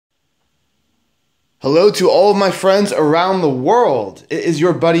Hello to all of my friends around the world. It is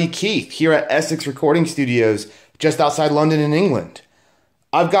your buddy Keith here at Essex Recording Studios just outside London in England.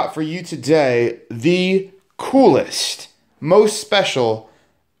 I've got for you today the coolest, most special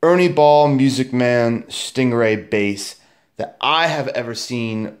Ernie Ball Music Man Stingray bass that I have ever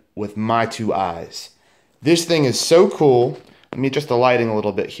seen with my two eyes. This thing is so cool. Let me adjust the lighting a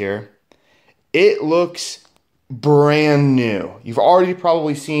little bit here. It looks brand new. You've already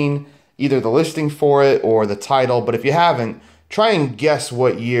probably seen either the listing for it or the title, but if you haven't, try and guess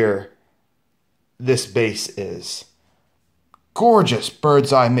what year this bass is. Gorgeous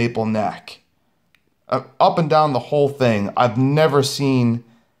bird's eye maple neck. Up and down the whole thing. I've never seen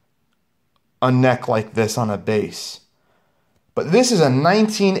a neck like this on a bass. But this is a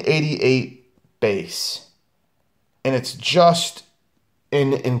 1988 bass, and it's just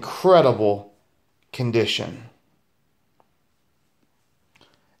in incredible condition.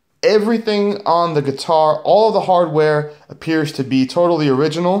 Everything on the guitar, all of the hardware appears to be totally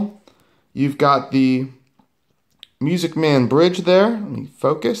original. You've got the Music Man bridge there. Let me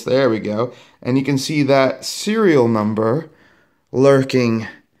focus. There we go. And you can see that serial number lurking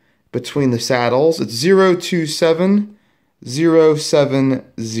between the saddles. It's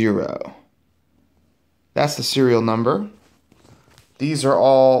 027070. That's the serial number. These are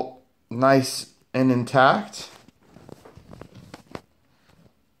all nice and intact.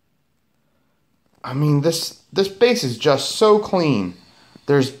 I mean, this bass is just so clean.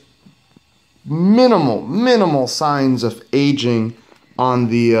 There's minimal signs of aging on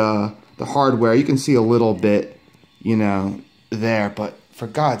the hardware. You can see a little bit, there. But for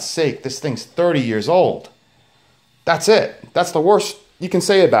God's sake, this thing's 30 years old. That's it. That's the worst you can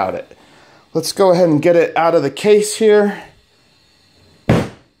say about it. Let's go ahead and get it out of the case here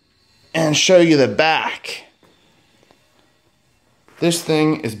and show you the back. This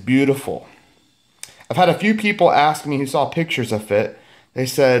thing is beautiful. I've had a few people ask me who saw pictures of it. They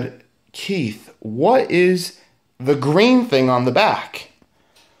said, Keith, what is the green thing on the back?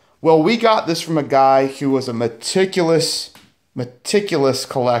 Well, we got this from a guy who was a meticulous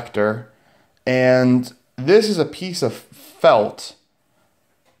collector. And this is a piece of felt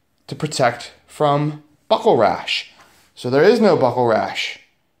to protect from buckle rash. So there is no buckle rash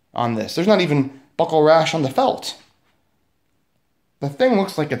on this. There's not even buckle rash on the felt. The thing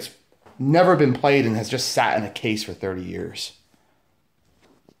looks like it's never been played and has just sat in a case for 30 years.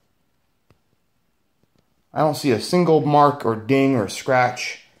 I don't see a single mark or ding or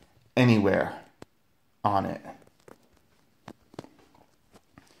scratch anywhere on it.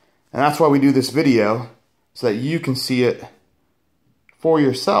 And that's why we do this video, so that you can see it for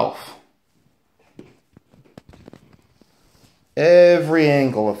yourself. Every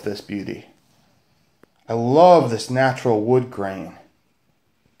angle of this beauty. I love this natural wood grain.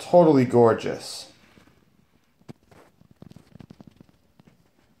 Totally gorgeous.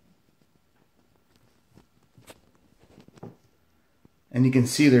 And you can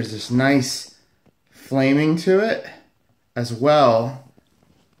see there's this nice flaming to it, as well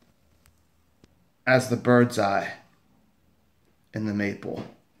as the bird's eye in the maple.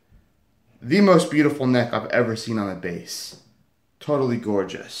 The most beautiful neck I've ever seen on a bass. Totally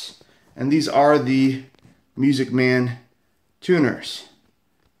gorgeous. And these are the Music Man tuners.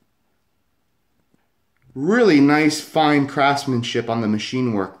 Really nice fine craftsmanship on the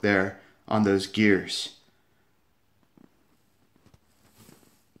machine work there on those gears.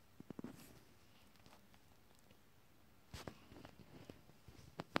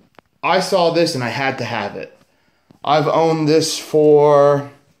 I saw this and I had to have it. I've owned this for,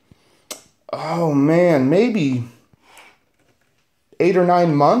 oh man, maybe 8 or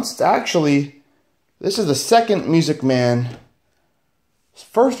 9 months. Actually, this is the second Music Man,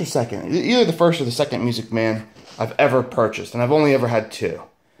 first or second, either the first or the second Music Man I've ever purchased, and I've only ever had 2.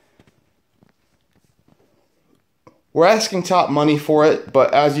 We're asking top money for it,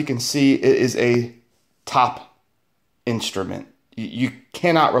 but as you can see, it is a top instrument. You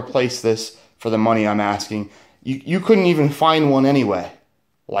cannot replace this for the money I'm asking. You couldn't even find one anyway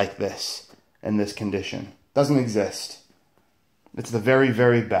like this in this condition. Doesn't exist. It's the very,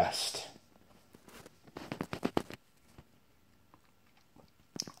 very best.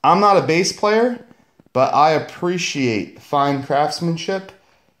 I'm not a bass player, but I appreciate fine craftsmanship.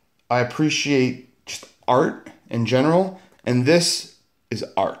 I appreciate just art in general, and this is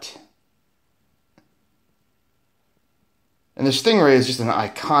art. And the Stingray is just an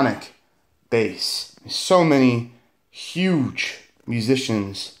iconic bass. So many huge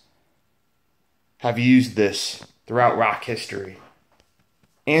musicians have used this throughout rock history,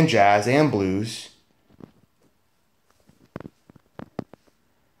 and jazz, and blues.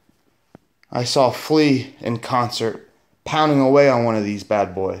 I saw Flea in concert, pounding away on one of these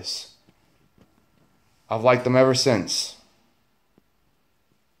bad boys. I've liked them ever since.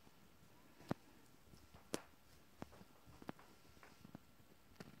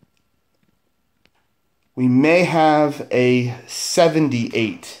 We may have a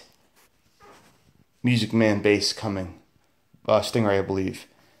 78 Music Man bass coming. Stingray, I believe.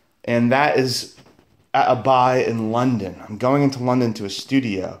 And that is at a buy in London. I'm going into London to a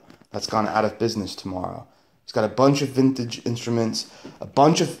studio that's gone out of business tomorrow. He's got a bunch of vintage instruments, a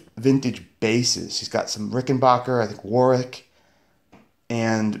bunch of vintage basses. He's got some Rickenbacker, I think Warwick,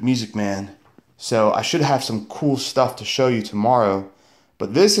 and Music Man. So I should have some cool stuff to show you tomorrow.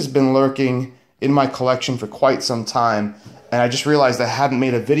 But this has been lurking in my collection for quite some time, and I just realized I hadn't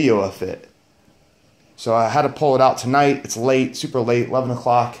made a video of it. So I had to pull it out tonight. It's late, super late, 11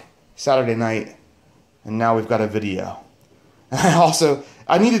 o'clock, Saturday night, and now we've got a video. And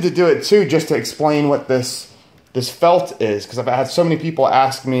I needed to do it too just to explain what this felt is, because I've had so many people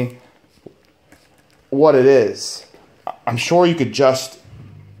ask me what it is. I'm sure you could just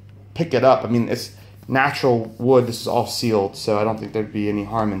pick it up. I mean, it's natural wood. This is all sealed, so I don't think there'd be any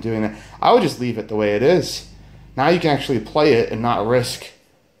harm in doing that. I would just leave it the way it is. Now you can actually play it and not risk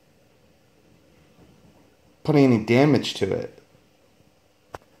putting any damage to it.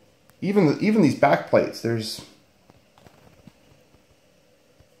 Even these back plates, there's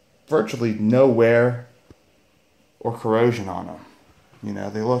virtually no wear or corrosion on them. You know,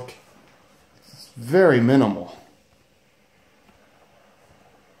 they look very minimal.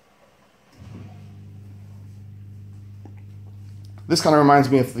 This kind of reminds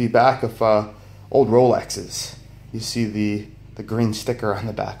me of the back of old Rolexes. You see the green sticker on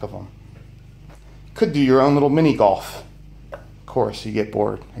the back of them. Could do your own little mini golf. Of course, you get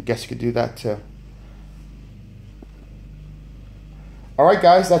bored. I guess you could do that too. Alright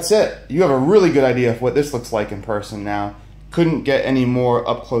guys, that's it. You have a really good idea of what this looks like in person now. Couldn't get any more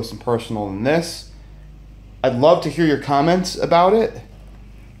up close and personal than this. I'd love to hear your comments about it.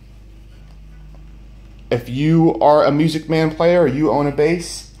 If you are a Music Man player or you own a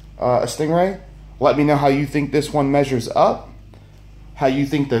bass, a Stingray, let me know how you think this one measures up. How you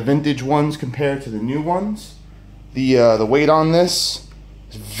think the vintage ones compare to the new ones. The weight on this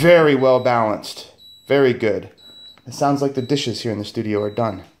is very well balanced. Very good. It sounds like the dishes here in the studio are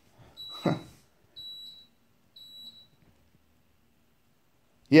done.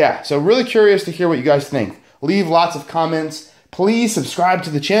 Yeah, so really curious to hear what you guys think. Leave lots of comments. Please subscribe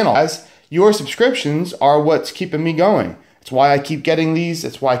to the channel, guys. Your subscriptions are what's keeping me going. It's why I keep getting these.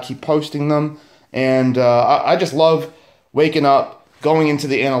 It's why I keep posting them. And I just love waking up, going into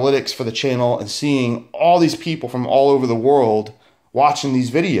the analytics for the channel and seeing all these people from all over the world watching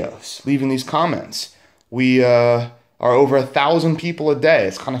these videos, leaving these comments. We are over 1,000 people a day.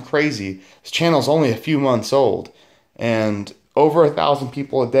 It's kind of crazy. This channel's only a few months old. And over 1,000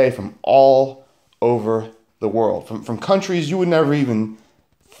 people a day from all over the world. From countries you would never even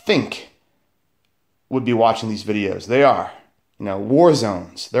think would be watching these videos. They are. You know, war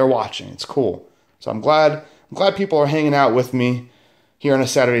zones. They're watching. It's cool. So I'm glad people are hanging out with me here on a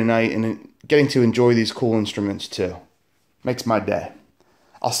Saturday night and getting to enjoy these cool instruments too. Makes my day.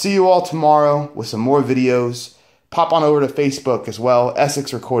 I'll see you all tomorrow with some more videos. Pop on over to Facebook as well,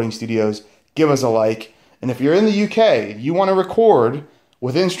 Essex Recording Studios. Give us a like. And if you're in the UK, you want to record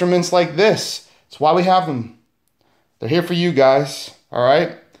with instruments like this. That's why we have them. They're here for you guys. All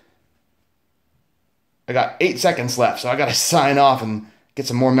right? I got 8 seconds left, so I got to sign off and get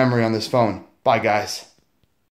some more memory on this phone. Bye, guys.